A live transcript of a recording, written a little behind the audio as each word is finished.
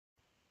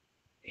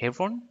Hey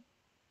everyone,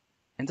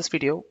 in this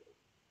video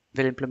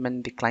we'll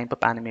implement the climb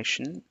up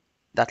animation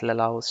that will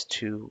allow us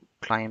to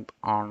climb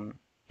on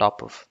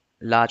top of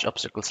large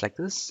obstacles like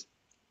this.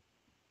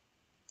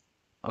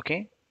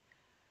 Okay,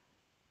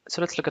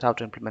 so let's look at how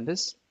to implement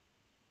this.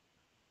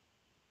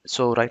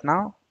 So right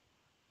now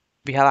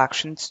we have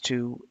actions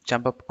to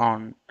jump up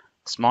on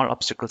small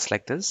obstacles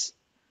like this,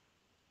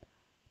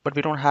 but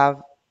we don't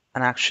have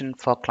an action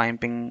for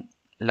climbing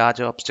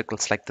larger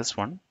obstacles like this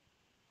one,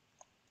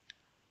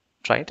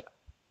 right?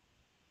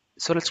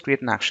 So let's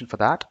create an action for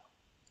that.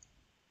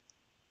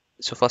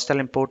 So first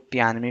I'll import the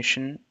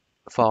animation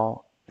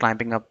for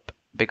climbing up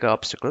bigger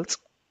obstacles.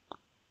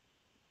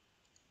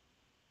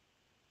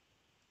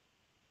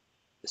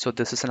 So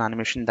this is an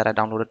animation that I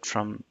downloaded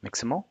from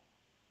Mixamo.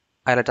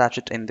 I'll attach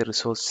it in the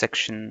resource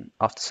section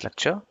of this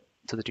lecture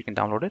so that you can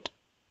download it.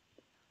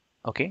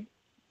 Okay,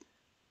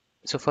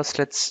 so first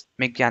let's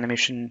make the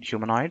animation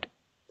humanoid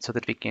so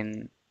that we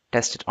can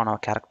test it on our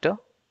character.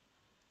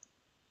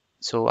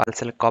 So I'll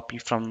select copy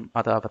from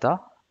other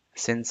avatar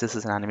since this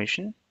is an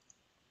animation.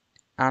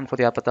 And for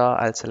the avatar,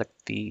 I'll select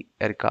the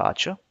Erica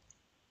Archer.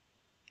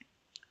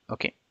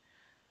 Okay,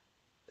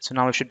 so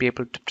now we should be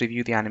able to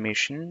preview the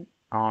animation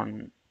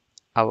on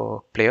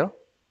our player.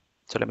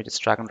 So let me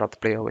just drag and drop the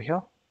player over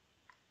here.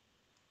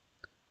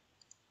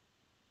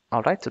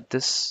 All right, so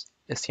this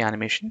is the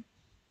animation.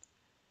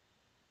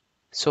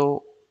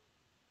 So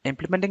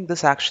implementing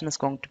this action is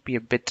going to be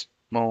a bit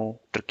more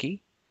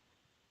tricky.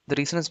 The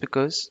reason is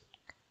because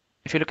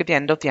if you look at the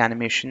end of the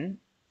animation,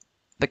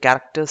 the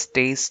character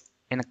stays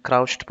in a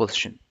crouched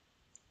position,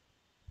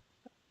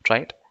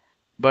 right?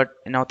 But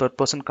in our third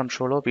person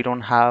controller, we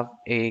don't have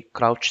a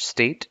crouched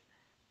state.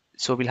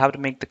 So we'll have to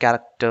make the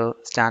character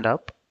stand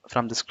up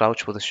from this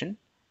crouch position.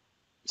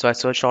 So I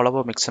searched all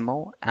over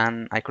Mixamo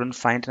and I couldn't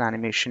find an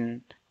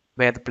animation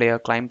where the player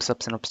climbs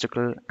up an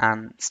obstacle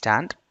and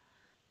stand.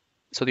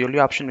 So the only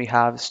option we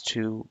have is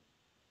to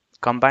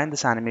combine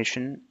this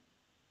animation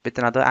with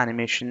another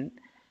animation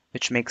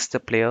which makes the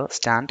player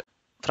stand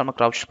from a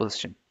crouched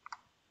position.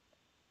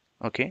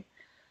 Okay,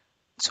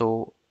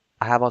 so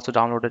I have also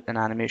downloaded an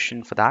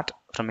animation for that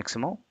from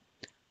Mixamo.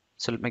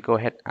 So let me go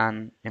ahead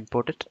and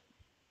import it.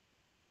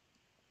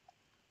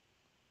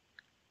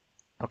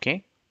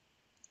 Okay,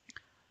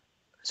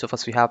 so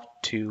first we have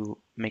to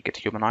make it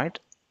humanoid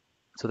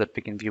so that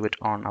we can view it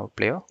on our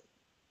player.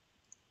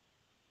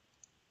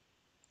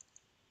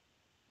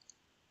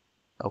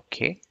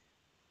 Okay,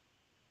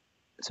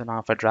 so now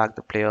if I drag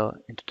the player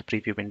into the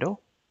preview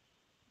window,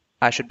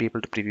 I should be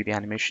able to preview the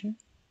animation.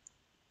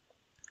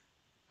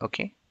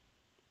 Okay,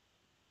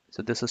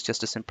 so this is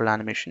just a simple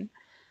animation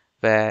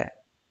where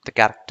the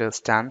character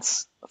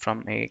stands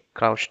from a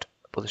crouched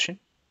position.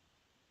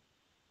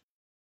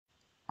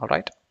 All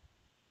right,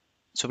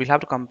 so we'll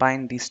have to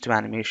combine these two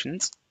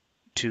animations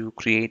to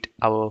create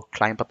our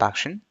climb up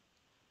action.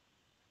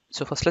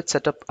 So first let's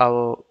set up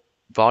our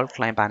wall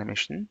climb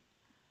animation.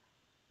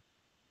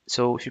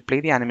 So if you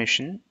play the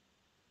animation,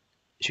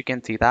 you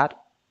can see that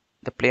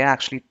the player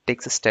actually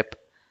takes a step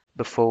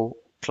before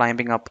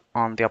climbing up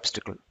on the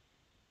obstacle,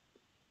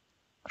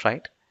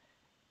 right?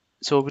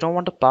 So we don't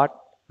want the part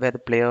where the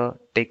player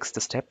takes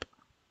the step.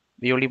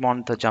 We only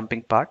want the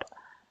jumping part.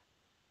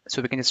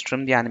 So we can just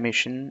trim the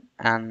animation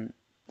and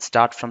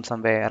start from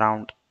somewhere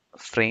around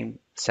frame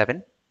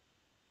 7.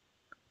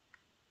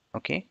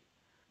 Okay,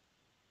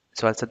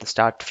 so I'll set the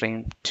start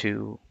frame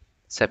to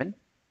 7.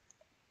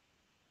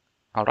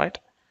 All right,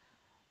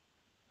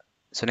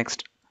 so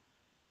next,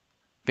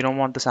 we don't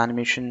want this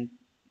animation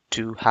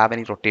to have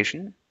any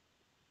rotation,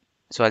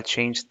 so I'll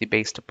change the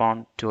based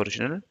upon to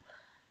original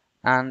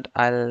and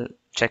I'll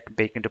check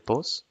bake into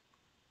pose.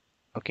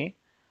 Okay,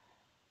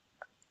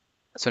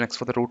 so next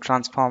for the root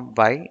transform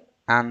Y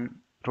and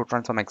root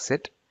transform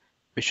exit,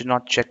 we should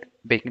not check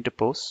bake into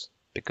pose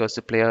because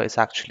the player is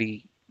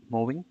actually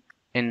moving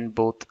in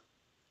both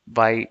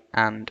Y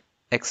and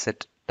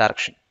exit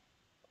direction,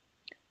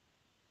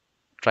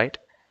 right?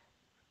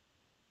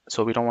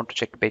 So we don't want to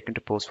check bake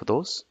into pose for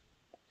those.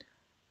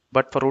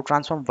 But for root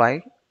transform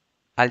Y,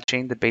 I'll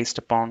change the based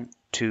upon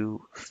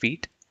to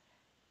feet.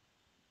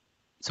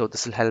 So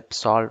this will help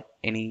solve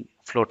any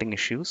floating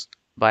issues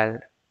while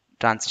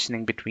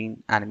transitioning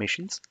between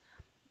animations,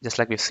 just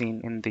like we've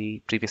seen in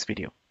the previous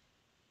video.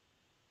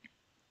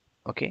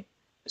 Okay,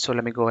 so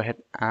let me go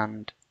ahead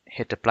and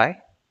hit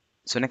apply.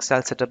 So next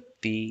I'll set up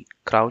the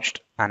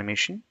crouched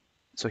animation.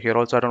 So here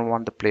also I don't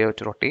want the player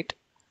to rotate.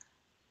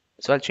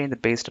 So I'll change the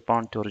based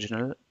upon to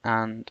original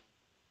and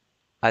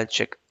I'll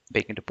check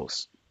bake into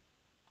pose.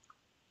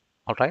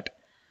 All right.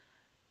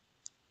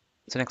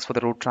 So next for the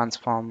root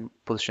transform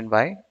position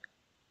Y,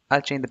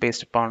 I'll change the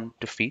based upon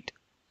to feet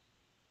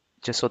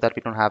just so that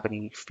we don't have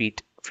any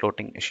feet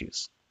floating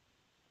issues.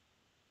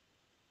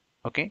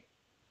 Okay.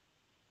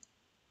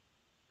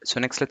 So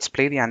next let's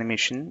play the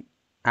animation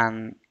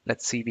and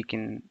let's see if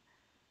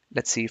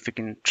we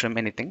can trim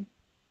anything.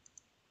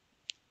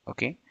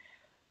 Okay.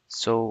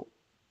 So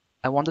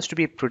I want this to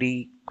be a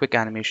pretty quick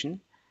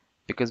animation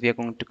because we are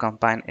going to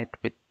combine it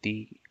with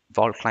the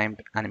wall climb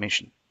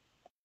animation,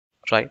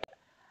 right?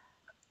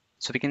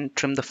 So we can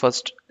trim the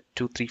first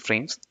 2-3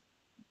 frames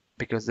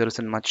because there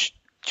isn't much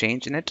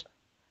change in it.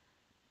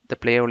 The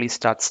player only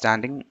starts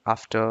standing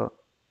after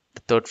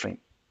the third frame,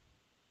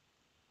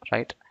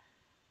 right?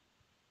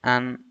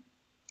 And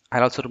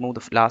I'll also remove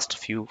the last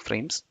few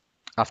frames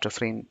after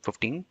frame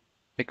 15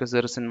 because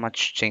there isn't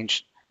much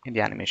change in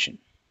the animation.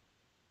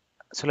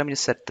 So let me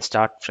just set the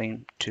start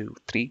frame to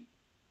 3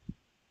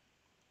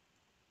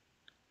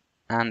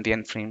 and the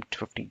end frame to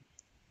 15.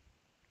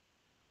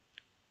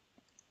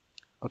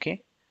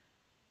 Okay,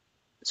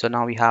 so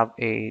now we have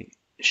a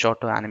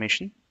shorter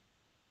animation.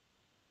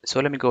 So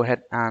let me go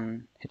ahead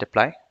and hit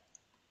apply.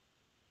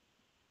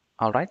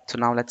 All right, so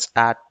now let's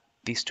add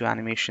these two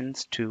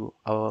animations to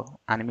our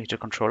animator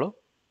controller.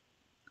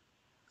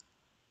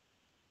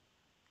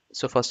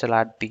 So first I'll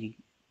add the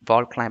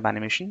wall climb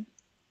animation.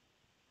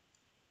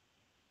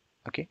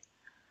 Okay,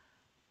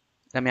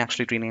 let me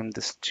actually rename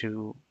this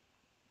to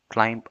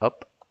climb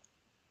up.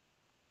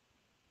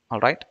 All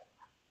right,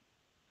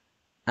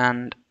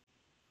 and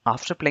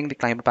after playing the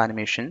climb up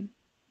animation,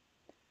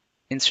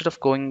 instead of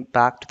going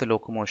back to the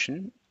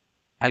locomotion,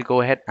 I'll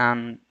go ahead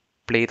and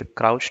play the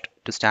crouched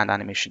to stand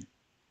animation.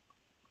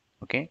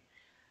 Okay,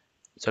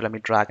 so let me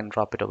drag and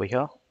drop it over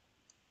here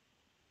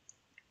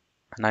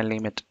and I'll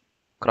name it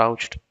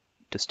crouched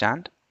to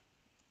stand.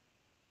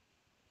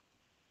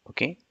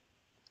 Okay,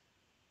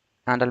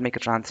 and I'll make a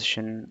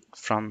transition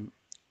from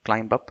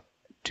climb up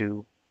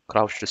to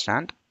crouch to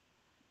stand.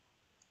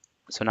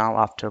 So now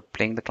after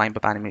playing the climb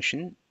up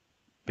animation,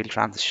 we'll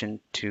transition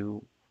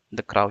to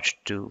the crouch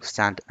to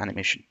stand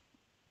animation.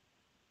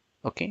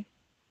 Okay,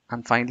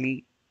 and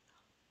finally,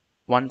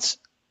 once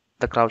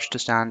the crouch to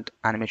stand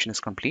animation is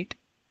complete,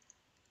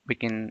 we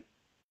can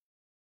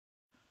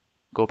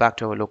go back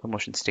to our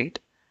locomotion state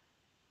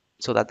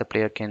so that the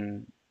player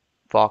can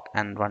walk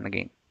and run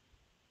again.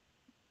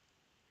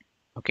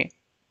 Okay,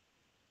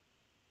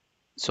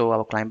 so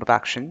our climb up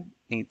action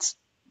needs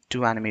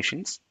two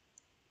animations,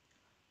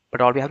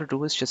 but all we have to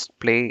do is just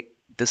play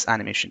this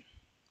animation,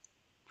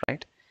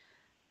 right?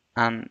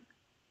 And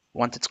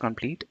once it's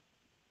complete,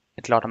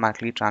 it'll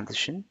automatically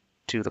transition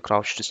to the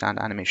crouch to stand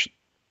animation.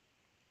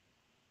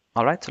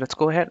 All right, so let's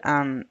go ahead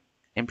and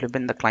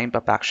implement the climb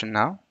up action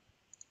now.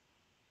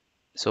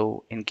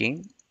 So in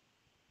game,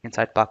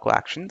 inside Parkour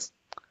actions,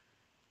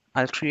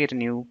 I'll create a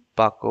new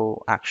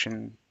Parkour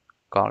action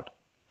called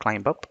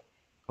climb up.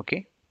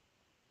 Okay,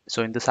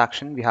 so in this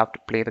action, we have to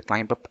play the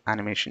climb up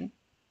animation.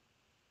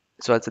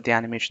 So I'll set the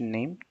animation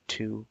name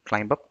to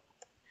climb up.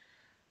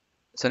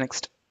 So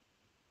next,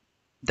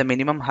 the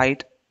minimum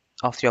height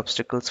of the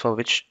obstacles for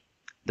which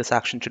this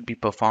action should be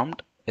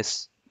performed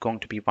is going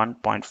to be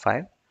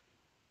 1.5,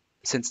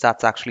 since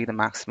that's actually the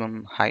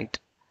maximum height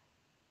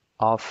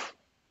of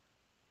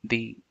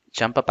the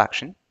jump up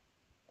action.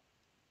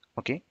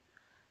 Okay,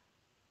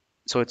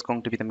 so it's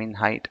going to be the min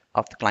height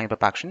of the climb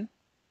up action.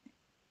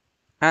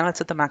 And I'll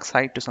set the max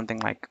height to something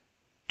like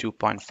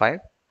 2.5.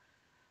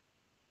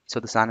 So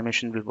this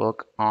animation will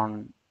work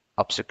on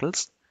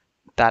obstacles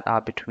that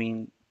are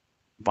between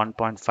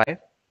 1.5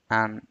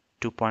 and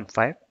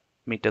 2.5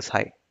 meters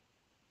high.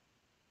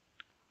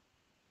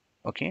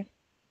 Okay,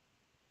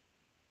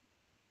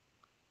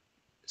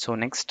 so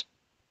next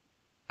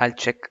I'll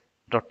check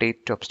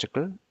rotate to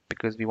obstacle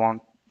because we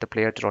want the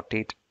player to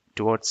rotate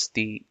towards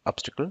the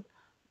obstacle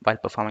while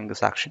performing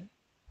this action.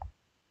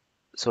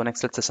 So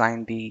next let's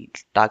assign the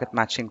target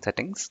matching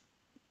settings.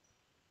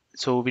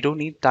 So we don't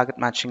need target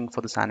matching for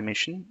this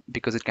animation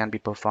because it can be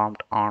performed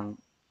on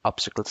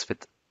obstacles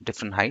with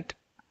different height.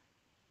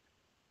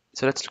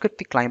 So let's look at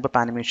the climb up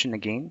animation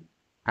again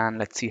and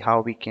let's see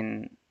how we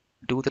can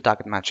do the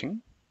target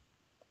matching.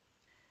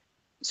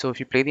 So if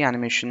you play the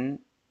animation,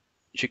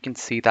 you can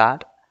see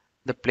that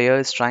the player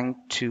is trying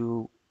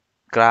to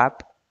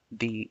grab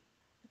the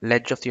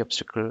ledge of the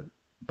obstacle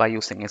by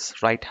using his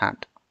right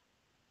hand,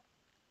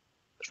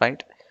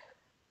 right?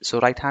 So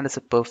right hand is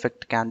a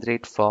perfect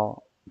candidate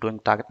for doing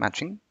target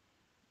matching,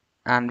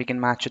 and we can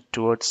match it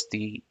towards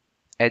the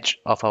edge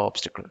of our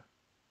obstacle.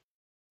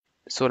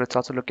 So let's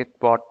also look at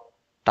what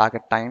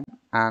target time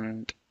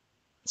and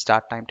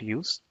start time to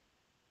use.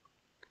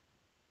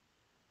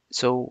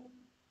 So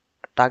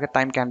target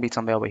time can be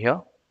somewhere over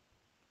here,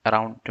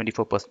 around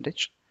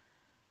 24%.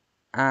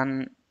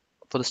 And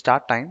for the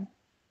start time,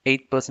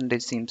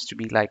 8% seems to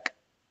be like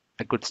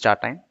a good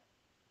start time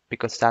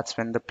because that's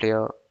when the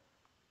player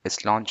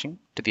is launching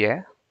to the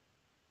air.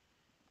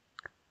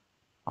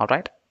 All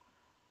right.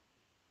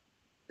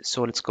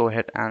 So let's go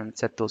ahead and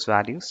set those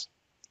values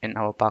in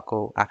our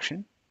Parkour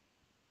action.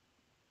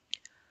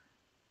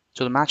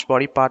 So the match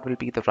body part will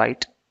be the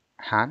right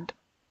hand.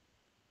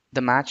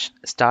 The match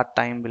start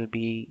time will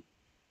be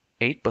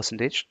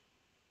 8%.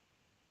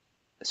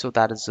 So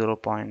that is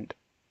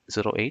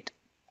 0.08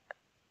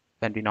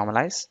 when we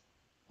normalize.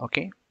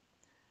 Okay.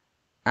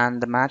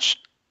 And the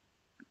match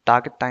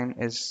target time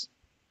is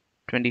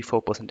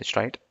 24%,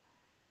 right?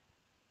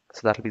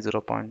 So that will be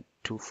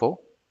 0.24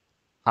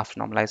 after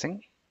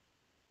normalizing.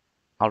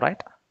 All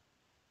right.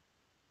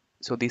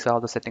 So these are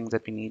all the settings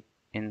that we need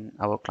in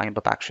our climb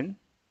up action.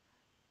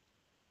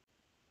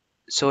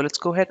 So let's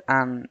go ahead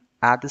and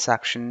add this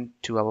action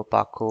to our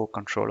parkour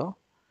controller.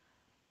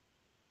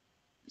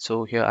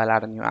 So here I'll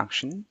add a new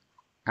action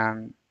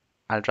and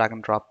I'll drag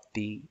and drop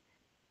the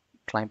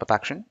climb up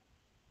action.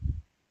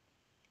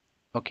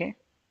 Okay.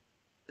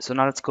 So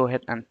now let's go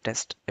ahead and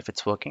test if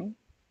it's working.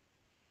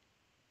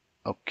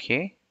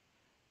 Okay.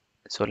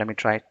 So let me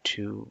try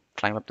to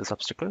climb up this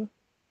obstacle.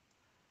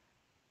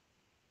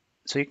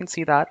 So you can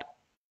see that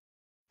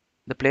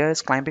the player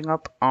is climbing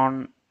up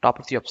on top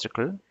of the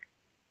obstacle,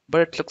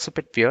 but it looks a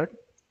bit weird,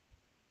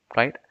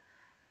 right?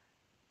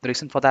 The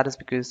reason for that is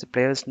because the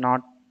player is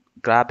not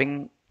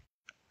grabbing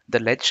the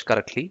ledge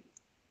correctly.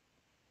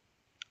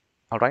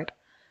 All right.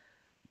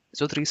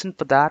 So the reason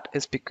for that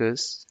is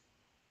because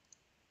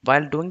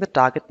while doing the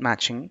target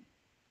matching,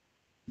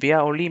 we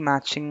are only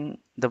matching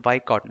the y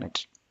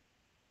coordinate,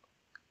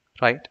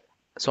 right?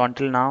 So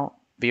until now,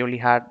 we only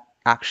had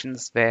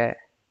actions where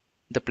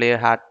the player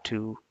had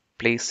to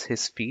place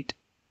his feet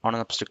on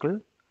an obstacle.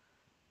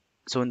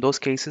 So in those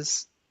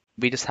cases,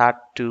 we just had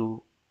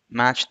to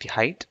match the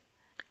height.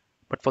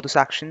 But for this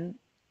action,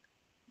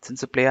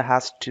 since the player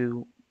has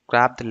to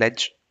grab the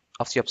ledge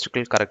of the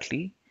obstacle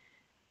correctly,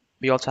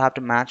 we also have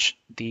to match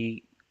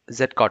the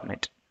z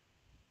coordinate,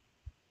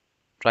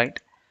 right?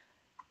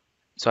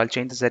 So I'll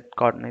change the z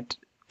coordinate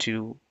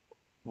to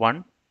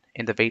 1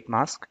 in the weight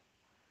mask.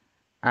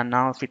 And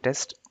now if we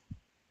test,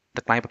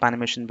 the climb up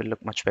animation will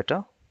look much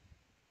better.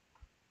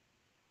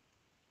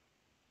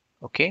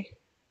 Okay.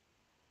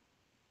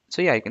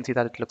 So yeah, you can see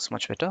that it looks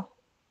much better,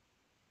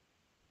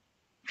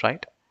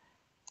 right?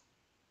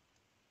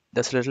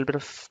 There's a little bit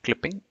of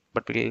clipping,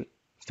 but we'll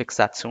fix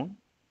that soon.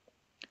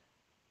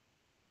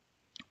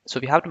 So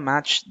we have to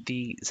match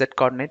the z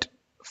coordinate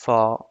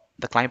for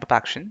the climb up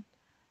action,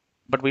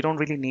 but we don't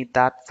really need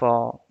that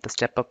for the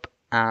step up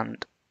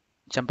and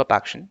jump up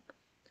action.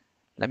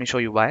 Let me show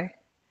you why.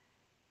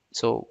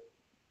 So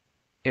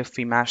if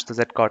we match the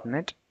z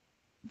coordinate,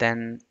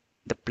 then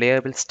the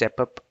player will step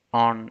up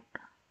on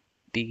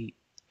the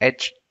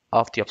edge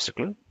of the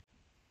obstacle,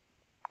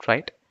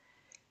 right?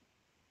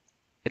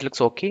 It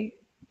looks okay,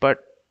 but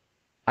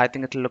I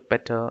think it'll look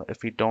better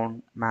if we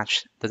don't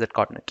match the z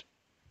coordinate.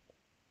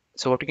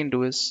 So what we can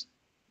do is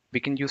we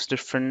can use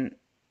different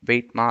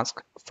weight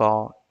mask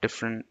for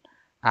different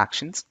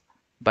actions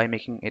by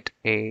making it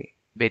a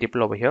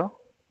variable over here.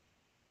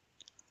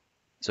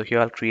 So here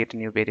I'll create a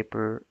new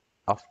variable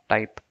of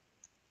type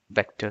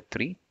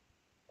vector3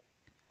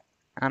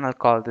 and I'll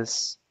call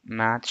this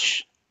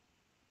match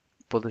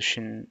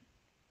position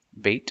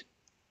weight.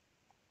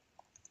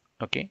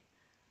 Okay.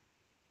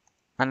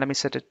 And let me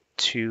set it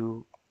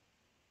to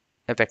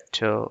a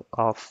vector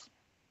of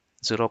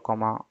 0,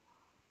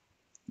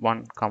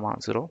 1,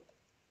 0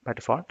 by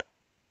default.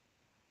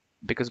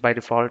 Because by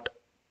default,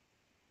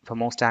 for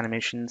most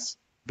animations,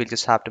 we'll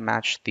just have to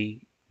match the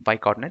y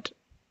coordinate.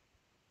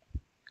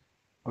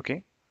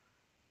 Okay.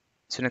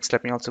 So next,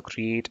 let me also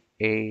create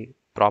a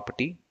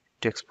property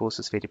to expose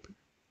this variable.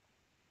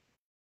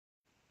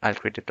 I'll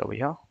create it over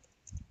here.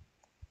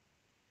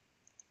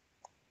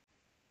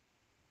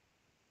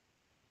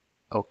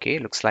 Okay,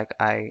 looks like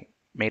I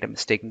made a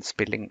mistake in the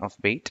spelling of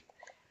weight.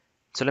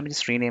 So let me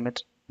just rename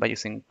it by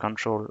using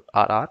Control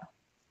RR.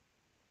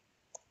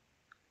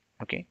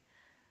 Okay.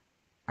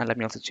 And let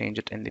me also change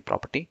it in the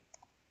property.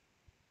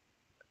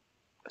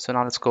 So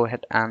now let's go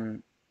ahead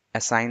and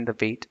assign the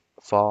weight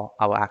for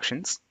our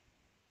actions.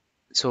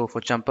 So for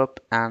jump up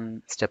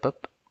and step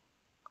up,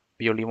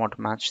 we only want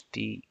to match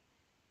the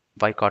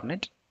y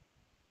coordinate.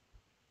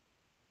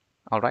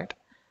 All right.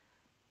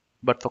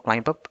 But for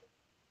climb up,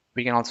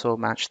 we can also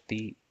match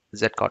the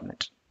z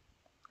coordinate,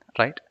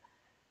 right?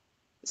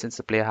 Since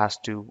the player has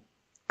to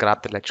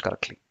grab the ledge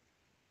correctly.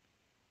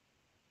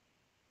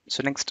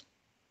 So next,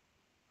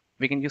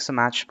 we can use the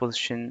match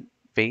position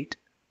weight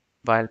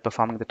while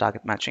performing the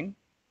target matching.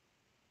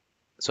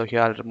 So here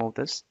I'll remove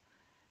this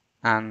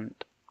and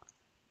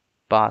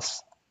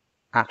pass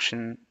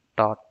action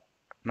dot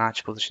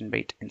match position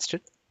weight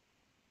instead.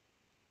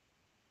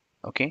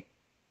 Okay.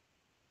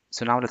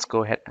 So now let's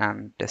go ahead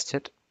and test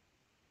it.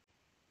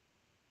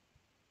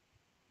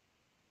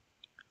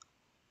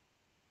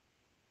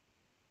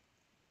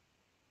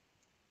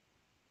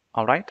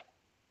 All right.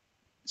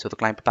 So the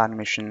climb up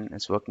animation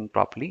is working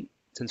properly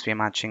since we are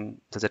matching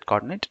the z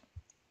coordinate.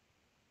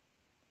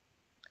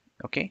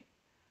 Okay.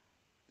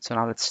 So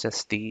now let's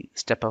test the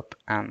step up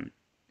and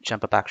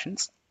jump up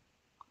actions.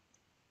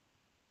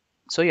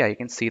 So yeah, you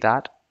can see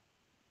that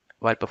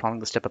while performing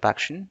the step up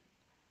action,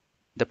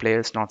 the player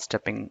is not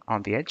stepping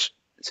on the edge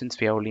since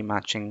we are only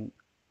matching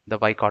the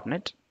y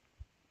coordinate.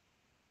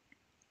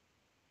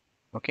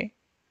 Okay.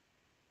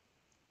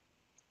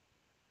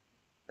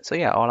 So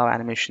yeah, all our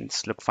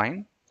animations look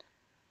fine.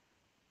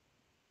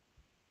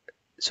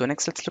 So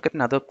next, let's look at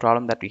another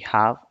problem that we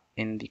have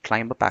in the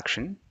climb up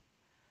action.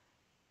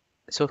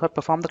 So if I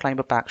perform the climb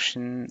up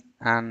action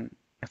and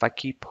if I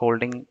keep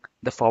holding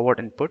the forward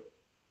input,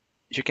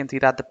 you can see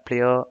that the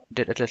player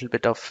did a little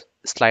bit of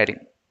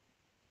sliding,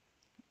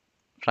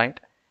 right?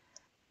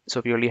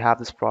 So we only have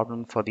this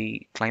problem for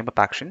the climb up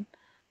action.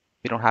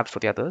 We don't have it for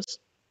the others.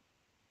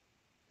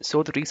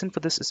 So the reason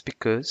for this is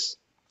because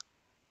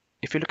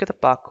if you look at the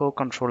parkour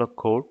controller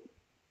code,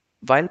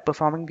 while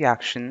performing the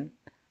action,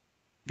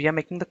 we are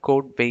making the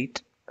code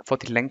wait for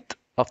the length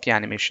of the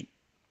animation,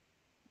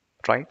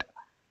 right?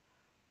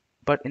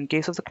 But in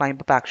case of the climb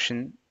up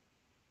action,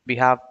 we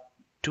have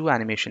two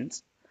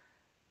animations.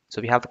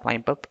 So we have the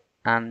climb up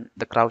and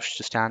the crouch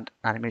to stand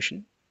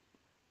animation.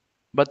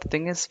 But the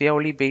thing is, we are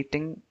only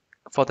waiting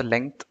for the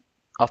length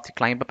of the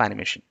climb up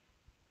animation.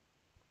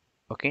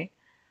 Okay.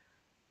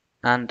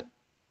 And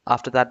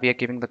after that, we are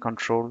giving the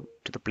control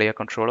to the player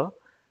controller.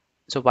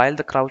 So while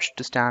the crouch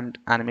to stand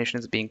animation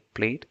is being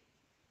played,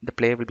 the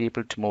player will be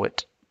able to move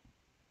it.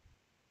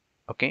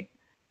 Okay.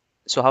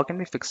 So how can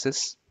we fix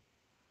this?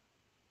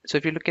 So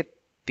if you look at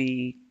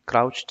the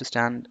crouch to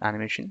stand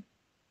animation,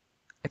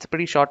 it's a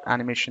pretty short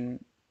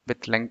animation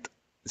with length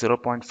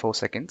 0.4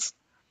 seconds.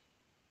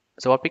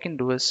 So what we can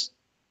do is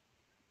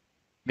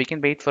we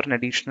can wait for an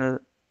additional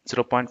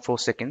 0.4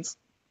 seconds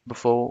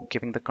before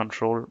giving the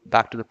control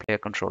back to the player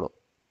controller.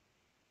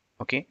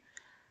 Okay.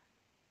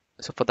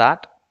 So for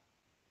that,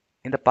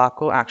 in the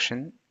parkour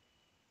action,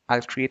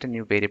 I'll create a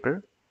new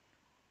variable.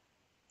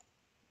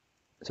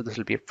 So this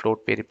will be a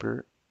float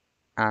variable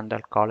and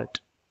I'll call it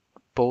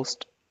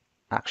post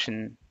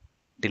action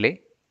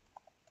delay.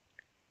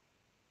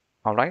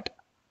 All right.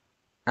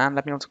 And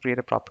let me also create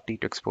a property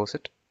to expose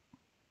it.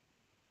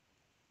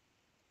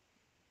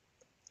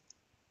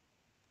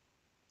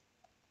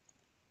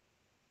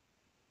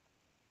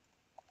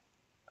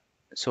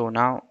 So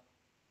now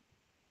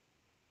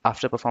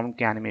after performing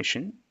the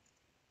animation,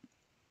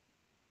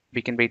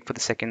 we can wait for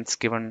the seconds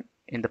given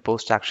in the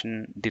post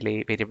action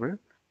delay variable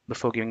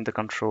before giving the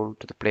control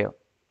to the player.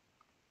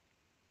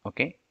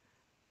 Okay.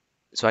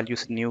 So I'll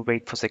use a new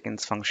wait for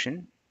seconds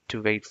function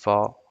to wait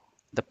for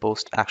the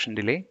post action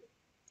delay.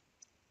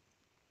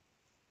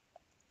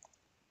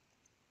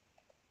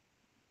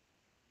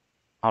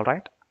 All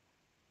right.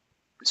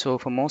 So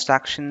for most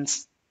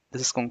actions,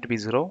 this is going to be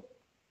 0.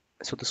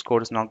 So this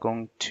code is not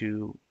going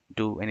to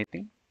do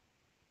anything.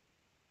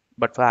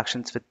 But for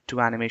actions with two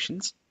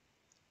animations,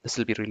 this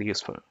will be really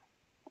useful.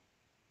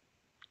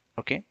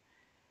 Okay.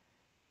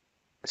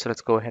 So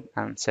let's go ahead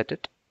and set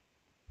it.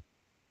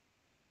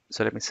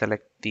 So let me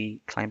select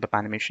the climb up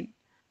animation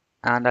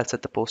and I'll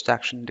set the post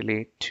action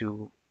delay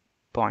to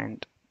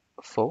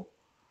 0.4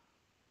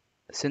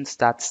 since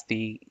that's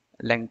the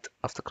length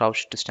of the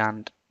crouch to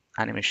stand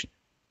animation.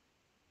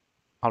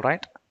 All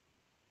right.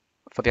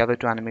 For the other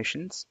two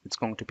animations, it's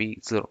going to be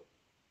 0.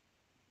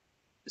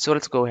 So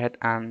let's go ahead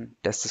and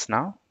test this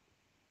now.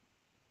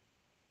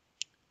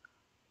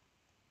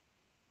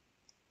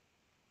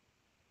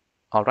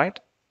 All right.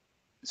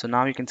 So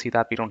now you can see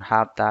that we don't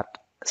have that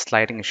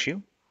sliding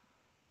issue.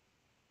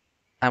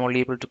 I'm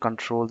only able to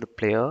control the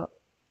player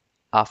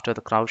after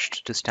the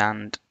crouched to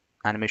stand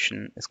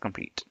animation is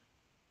complete.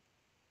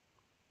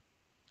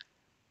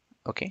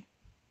 Okay.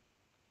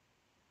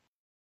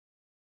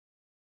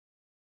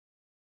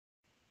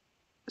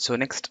 So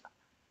next,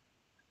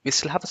 we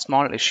still have a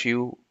small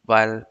issue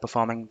while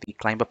performing the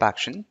climb up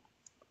action.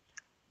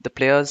 The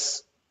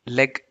player's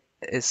leg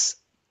is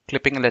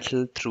clipping a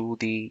little through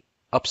the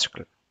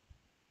obstacle,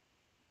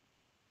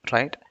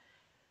 right?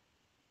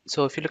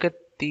 So if you look at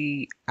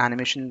the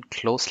animation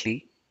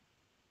closely,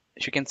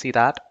 you can see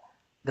that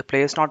the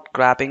player is not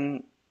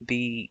grabbing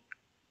the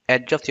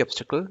edge of the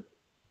obstacle.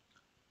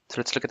 So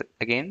let's look at it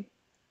again.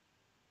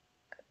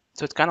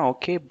 So it's kind of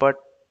okay, but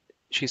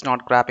she's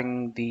not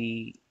grabbing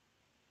the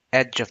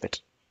edge of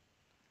it,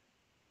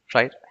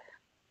 right?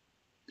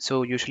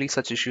 So usually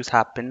such issues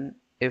happen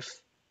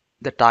if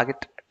the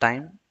target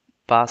time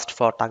passed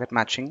for target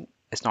matching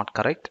is not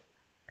correct.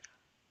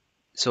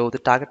 So the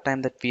target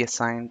time that we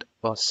assigned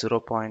was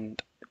 0.24.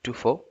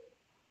 So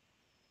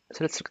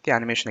let's look at the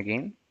animation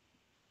again.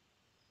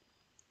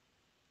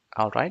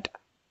 All right.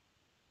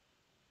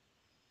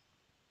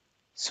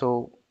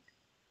 So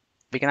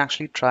we can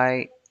actually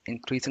try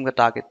increasing the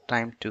target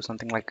time to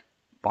something like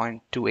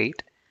 0.28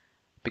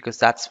 because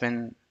that's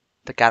when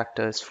the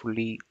character is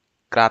fully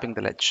grabbing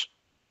the ledge,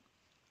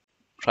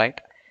 right?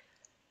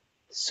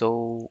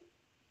 So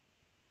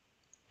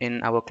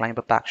in our climb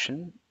up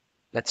action,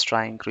 let's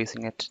try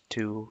increasing it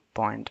to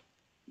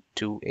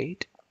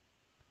 0.28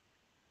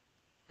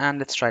 and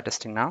let's try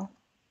testing now.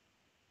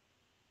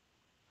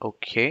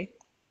 Okay.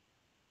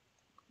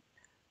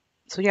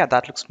 So yeah,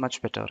 that looks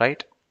much better,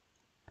 right?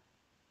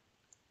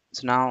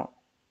 So now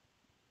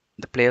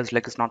the player's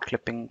leg is not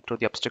clipping through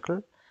the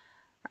obstacle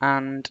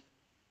and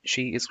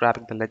she is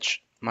grabbing the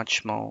ledge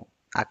much more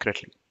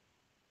accurately.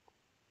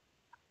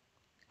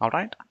 All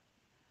right.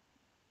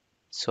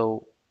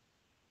 So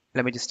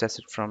let me just test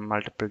it from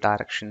multiple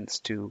directions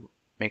to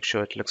make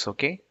sure it looks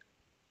okay.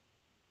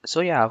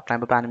 So yeah, our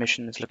climb up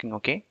animation is looking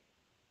okay.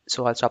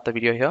 So I'll stop the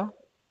video here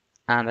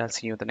and I'll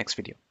see you in the next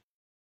video.